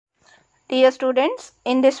Dear students,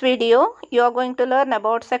 in this video you are going to learn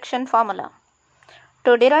about section formula.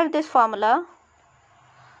 To derive this formula,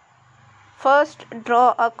 first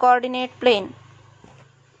draw a coordinate plane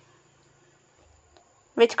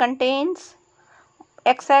which contains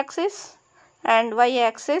x-axis and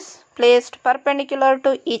y-axis placed perpendicular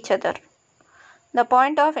to each other. The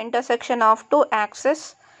point of intersection of two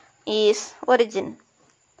axes is origin.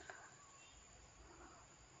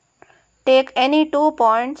 Take any 2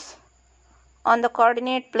 points on the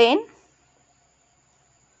coordinate plane.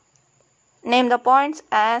 Name the points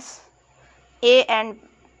as A and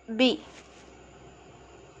B.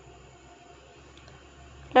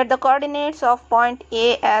 Let the coordinates of point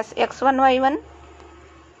A as x1, y1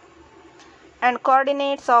 and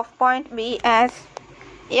coordinates of point B as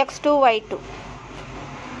x2, y2.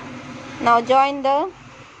 Now join the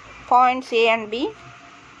points A and B.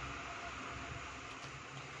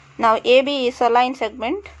 Now AB is a line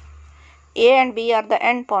segment. A and B are the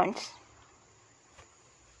endpoints.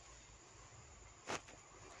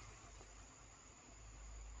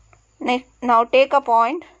 Now take a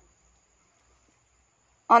point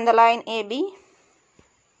on the line AB.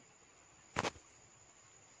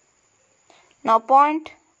 Now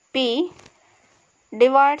point P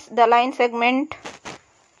divides the line segment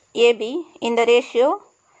AB in the ratio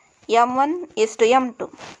m1:m2.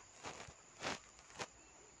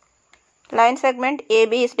 Line segment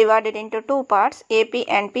AB is divided into two parts, AP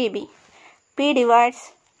and PB. P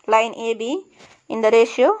divides line AB in the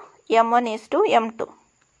ratio m1:m2.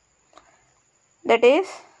 That is,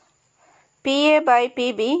 PA by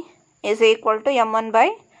PB is equal to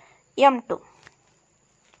m1/m2.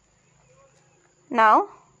 Now,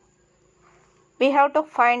 we have to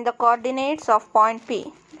find the coordinates of point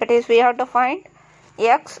P. That is, we have to find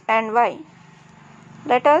x and y.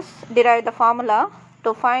 Let us derive the formula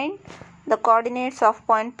to find the coordinates of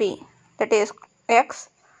point P, that is x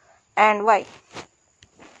and y.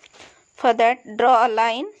 For that, draw a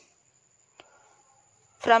line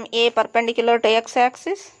from A perpendicular to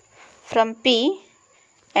x-axis, from P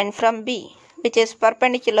and from B, which is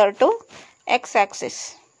perpendicular to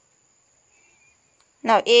x-axis.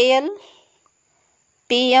 Now AL,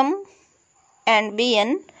 PM and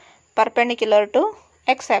BN perpendicular to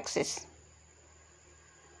x-axis.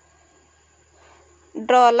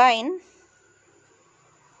 Draw a line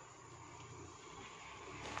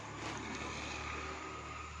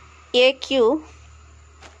AQ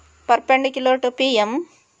perpendicular to PM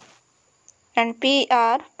and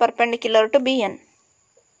PR perpendicular to BN.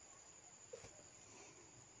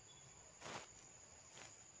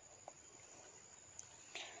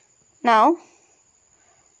 Now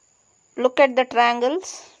look at the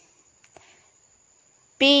triangles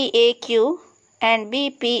PAQ and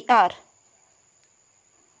BPR.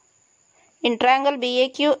 In triangle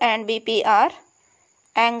BAQ and BPR,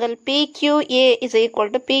 angle PQA is equal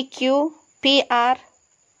to PQPRB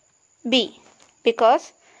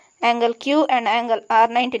because angle Q and angle R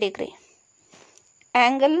 90 degree.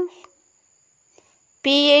 Angle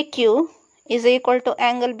PAQ is equal to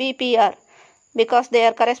angle BPR because they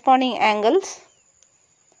are corresponding angles.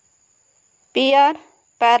 PR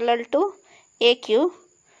parallel to AQ,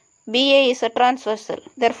 BA is a transversal,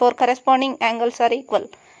 therefore corresponding angles are equal.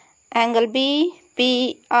 Angle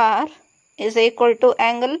BPR is equal to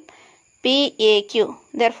angle PAQ.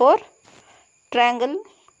 Therefore, triangle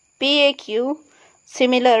PAQ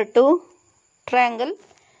similar to triangle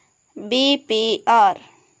BPR.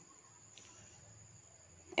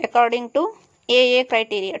 According to AA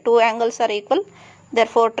criteria, two angles are equal.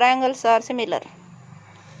 Therefore, triangles are similar.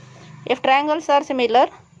 If triangles are similar,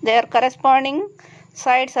 their corresponding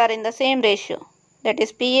sides are in the same ratio. That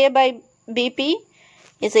is, PA by BP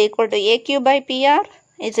is equal to AQ by PR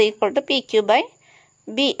is equal to PQ by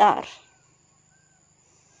BR.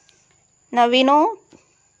 Now we know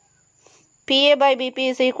PA by BP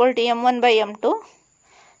is equal to m1/m2.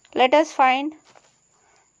 Let us find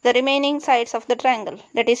the remaining sides of the triangle,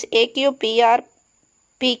 that is AQ, PR,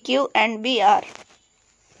 PQ and BR.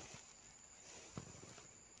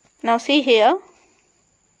 Now see here,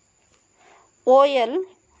 OL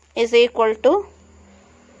is equal to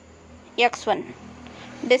x1.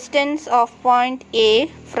 Distance of point A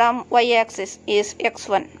from y-axis is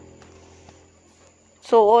x1.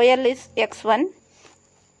 So OL is x1.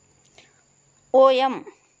 OM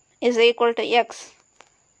is equal to x.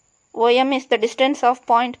 OM is the distance of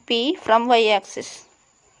point P from y-axis.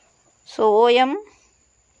 So OM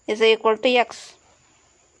is equal to x.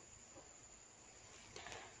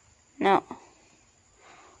 Now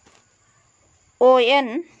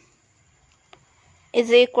ON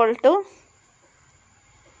is equal to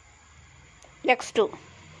x2.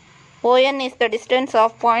 ON is the distance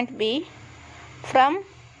of point B from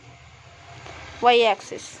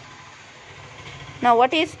y-axis. Now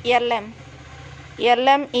what is LM?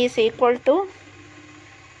 LM is equal to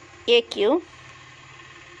AQ.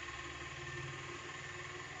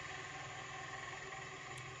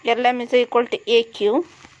 LM is equal to AQ.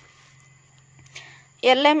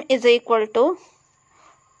 LM is equal to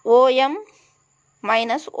OM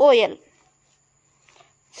minus OL.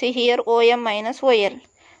 See here, OM minus OL.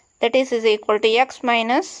 That is equal to X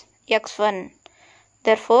minus X1.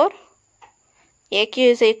 Therefore, AQ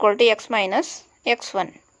is equal to X minus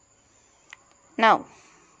X1. Now,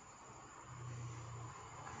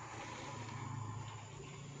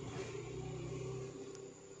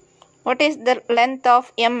 what is the length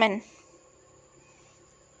of MN?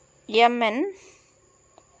 MN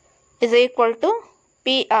is equal to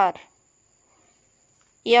PR.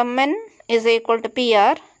 MN is equal to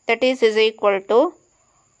PR, that is equal to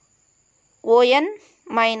ON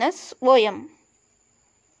minus OM.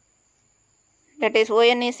 That is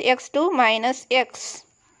ON is X2 minus X.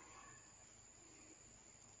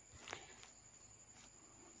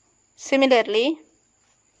 Similarly,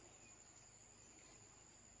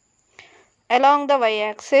 along the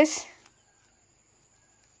y-axis,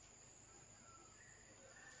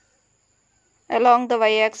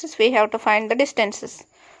 we have to find the distances.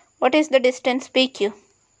 What is the distance PQ?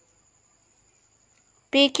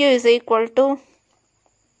 PQ is equal to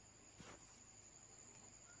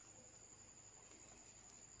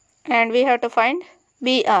and we have to find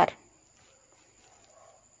BR.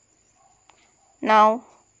 Now,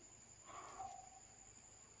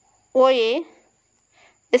 OA,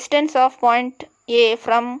 distance of point A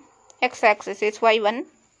from x-axis is y1.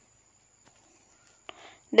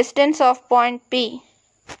 Distance of point P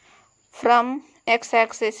from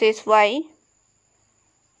x-axis is y.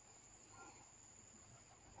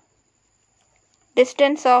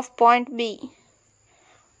 Distance of point B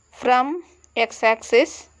from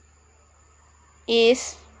x-axis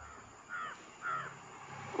is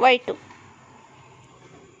y2.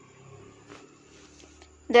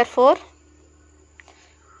 Therefore,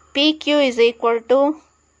 PQ is equal to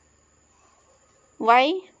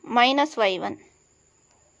y minus y1.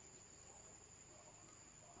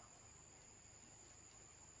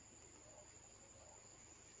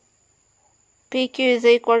 PQ is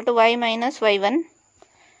equal to y minus y1.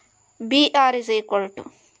 BR is equal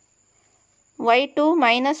to y2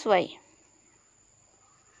 minus y.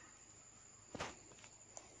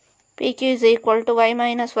 PQ is equal to y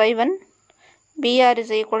minus y1. BR is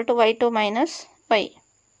equal to y2 minus y.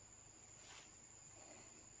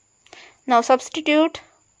 Now substitute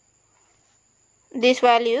these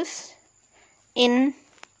values in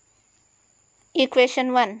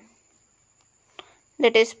equation 1.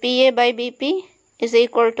 That is PA by BP is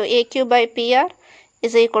equal to AQ by PR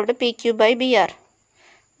is equal to PQ by BR.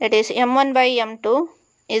 That is M1 by M2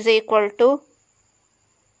 is equal to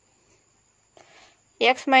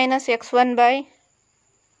X minus X1 by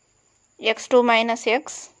X2 minus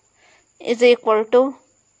X is equal to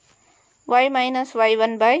Y minus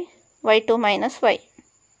Y1 by Y2 minus Y.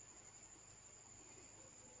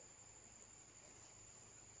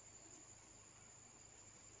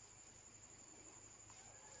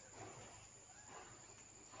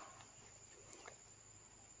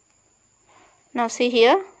 Now see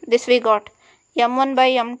here, this we got M1 by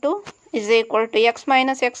M2 is equal to X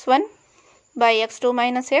minus X1 by X2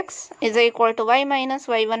 minus X is equal to Y minus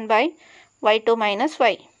Y1 by Y2 minus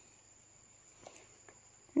Y.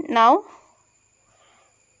 Now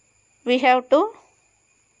we have to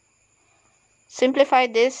simplify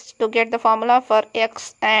this to get the formula for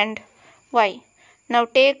X and Y. Now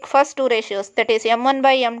take first two ratios, that is M1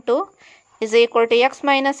 by M2 is equal to X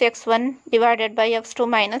minus X1 divided by X2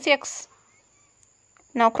 minus X.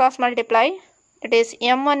 Now cross multiply, it is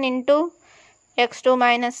M1 into X2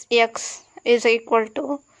 minus X is equal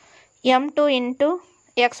to M2 into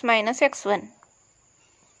X minus X1.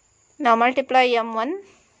 Now multiply M1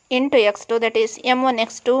 into X2, that is M1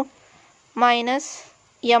 X2 minus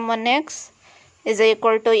M1X is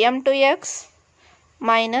equal to M2X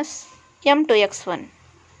minus M2X1.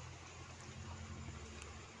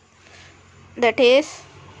 That is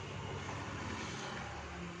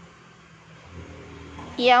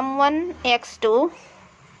M1X2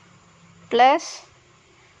 plus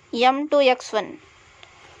M2X1.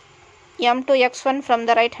 M2X1 from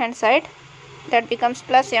the right hand side, that becomes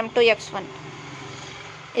plus M2X1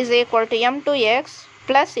 is equal to M2X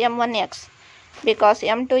plus M1X, because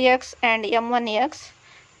M2X and M1X,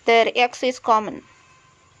 their X is common.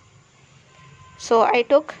 So I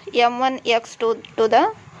took M1X2 to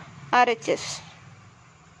the RHS.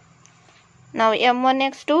 Now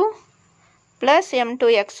m1x2 plus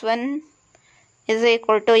m2x1 is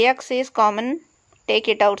equal to x is common. Take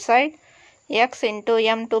it outside. X into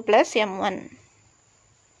m2 plus m1.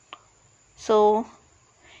 So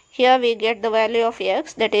here we get the value of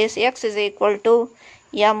x, that is x is equal to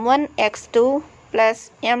m1x2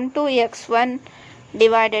 plus m2x1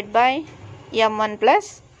 divided by m1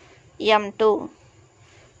 plus m2.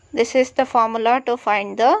 This is the formula to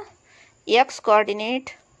find the x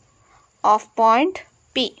coordinate of point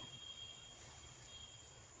P.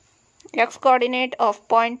 X coordinate of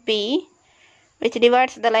point P, which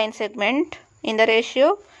divides the line segment in the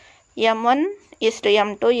ratio m1 is to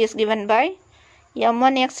m2, is given by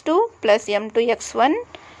m1x2 plus m2x1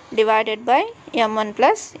 divided by m1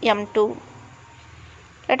 plus m2.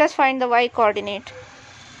 Let us find the y coordinate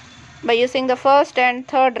by using the first and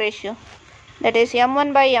third ratio, that is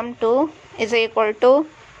m1 by m2 is equal to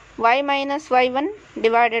y minus y1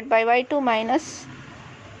 divided by y2 minus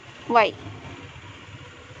y.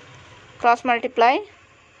 Cross multiply,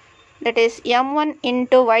 that is m1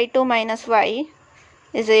 into y2 minus y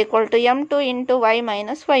is equal to m2 into y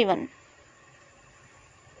minus y1.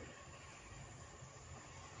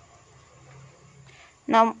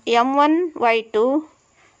 Now m1 y2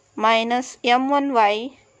 minus m1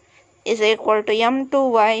 y is equal to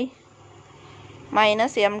m2 y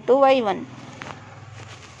minus m2 y1.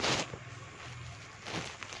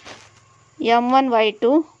 m1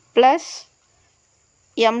 y2 plus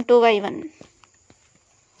m2 y1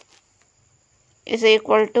 is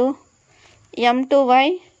equal to m2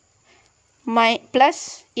 y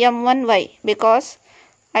plus m1 y, because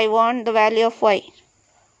I want the value of y.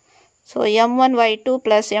 So m1 y2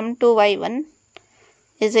 plus m2 y1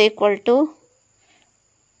 is equal to,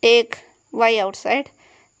 take y outside,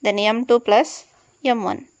 then m2 plus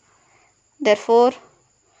m1. Therefore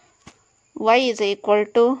y is equal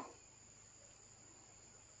to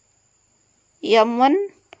m1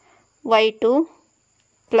 y2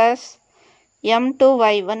 plus m2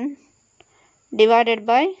 y1 divided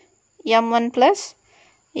by m1 plus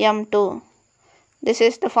m2. This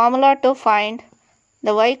is the formula to find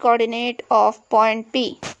the y coordinate of point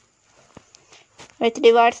P, which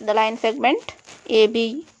divides the line segment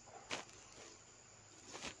AB.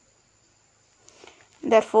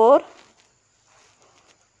 Therefore,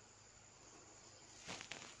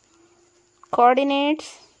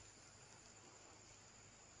 coordinates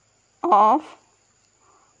of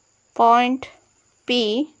point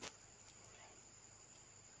P,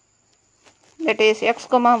 that is x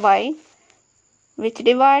comma y, which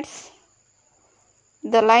divides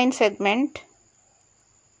the line segment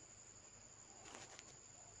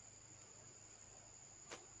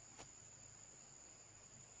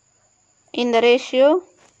in the ratio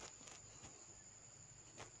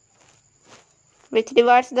which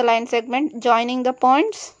divides the line segment joining the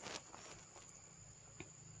points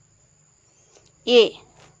A,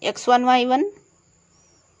 x1 y1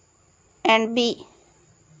 and B,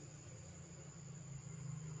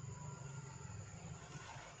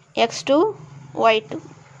 x2 y2.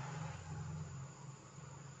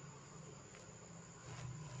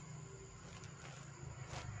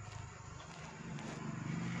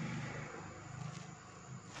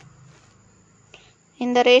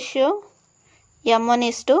 In the ratio m1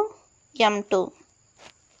 is to m2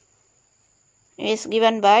 is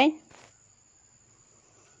given by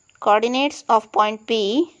coordinates of point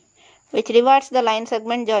P, which divides the line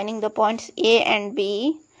segment joining the points A and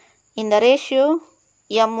B in the ratio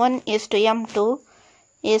m1 is to m2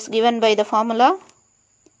 is given by the formula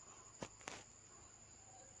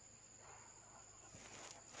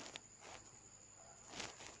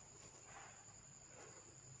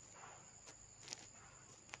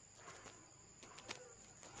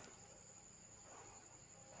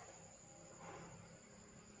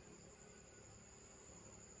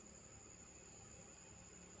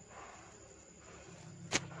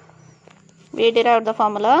we derive the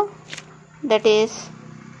formula, that is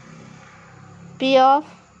P of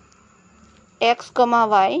x comma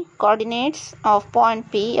y, coordinates of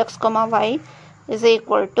point P x comma y is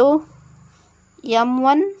equal to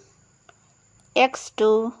m1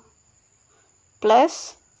 x2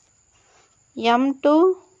 plus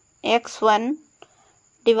m2 x1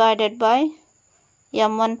 divided by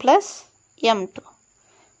m1 plus m2,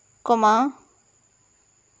 comma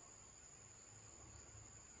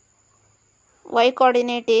y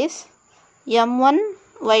coordinate is m1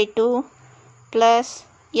 y2 plus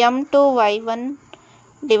m2 y1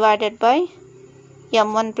 divided by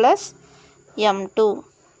m1 plus m2.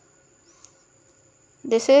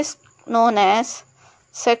 This is known as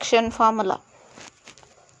section formula.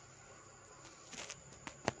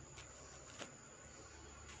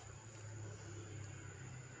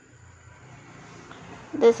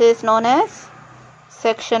 This is known as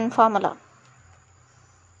section formula.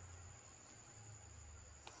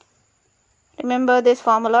 Remember this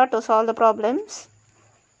formula to solve the problems.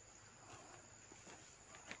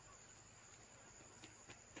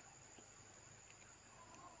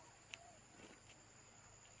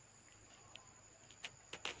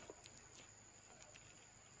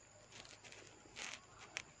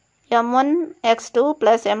 M1 x2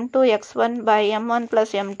 plus M2 x1 by M1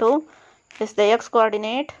 plus M2 is the x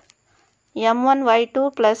coordinate. M1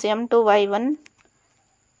 y2 plus M2 y1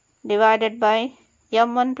 divided by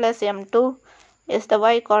M1 plus M2 is the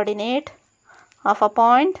y coordinate of a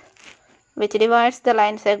point which divides the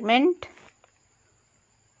line segment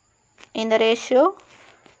in the ratio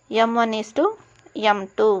M1 is to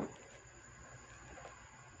M2.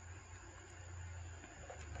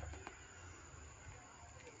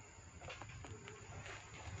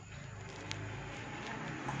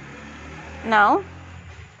 Now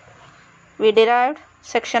we derived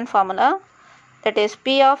section formula, that is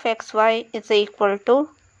P of xy is equal to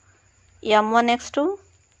M1 x2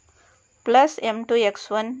 plus M2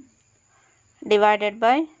 x1 divided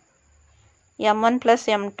by M1 plus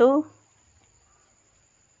M2,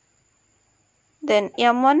 then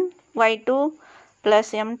M1 y2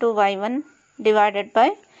 plus M2 y1 divided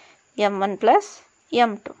by M1 plus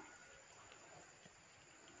M2.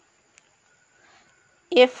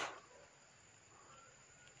 If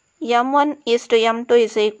M1 is to M2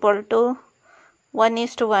 is equal to 1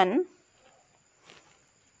 is to 1,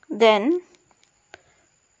 then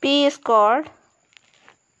P is called,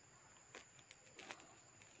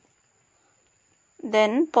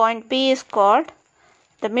 then point P is called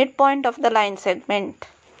the midpoint of the line segment.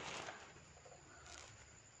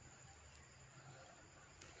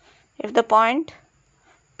 If the point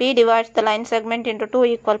P divides the line segment into two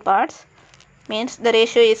equal parts, means the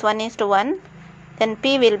ratio is 1 is to 1, then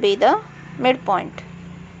P will be the midpoint.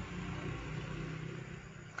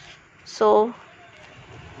 So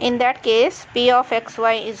in that case, P of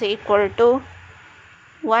xy is equal to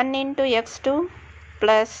 1 into x2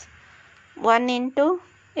 plus 1 into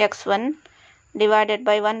x1 divided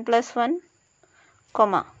by 1 plus 1,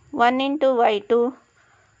 comma 1 into y2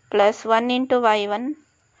 plus 1 into y1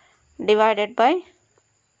 divided by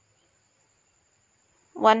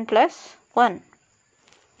 1 plus 1.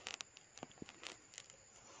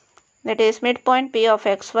 That is, midpoint P of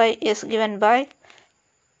xy is given by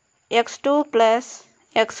x2 plus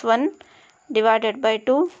x1 divided by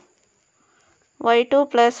 2, y2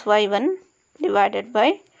 plus y1 divided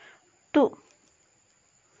by 2.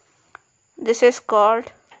 This is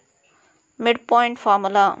called midpoint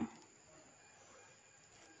formula.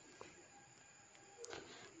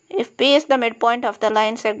 If P is the midpoint of the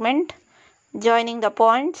line segment joining the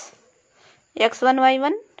points x1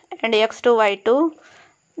 y1 and x2 y2,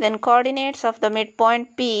 then coordinates of the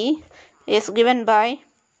midpoint P is given by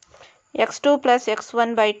x2 plus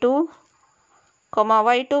x1 by 2, comma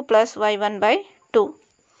y2 plus y1 by 2.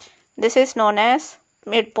 This is known as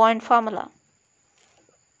midpoint formula.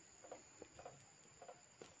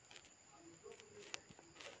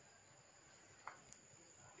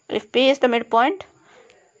 If P is the midpoint,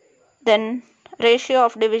 then ratio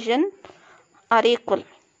of division are equal.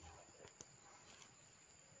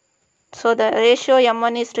 So the ratio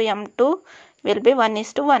M1 is to M2 will be 1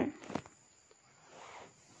 is to 1.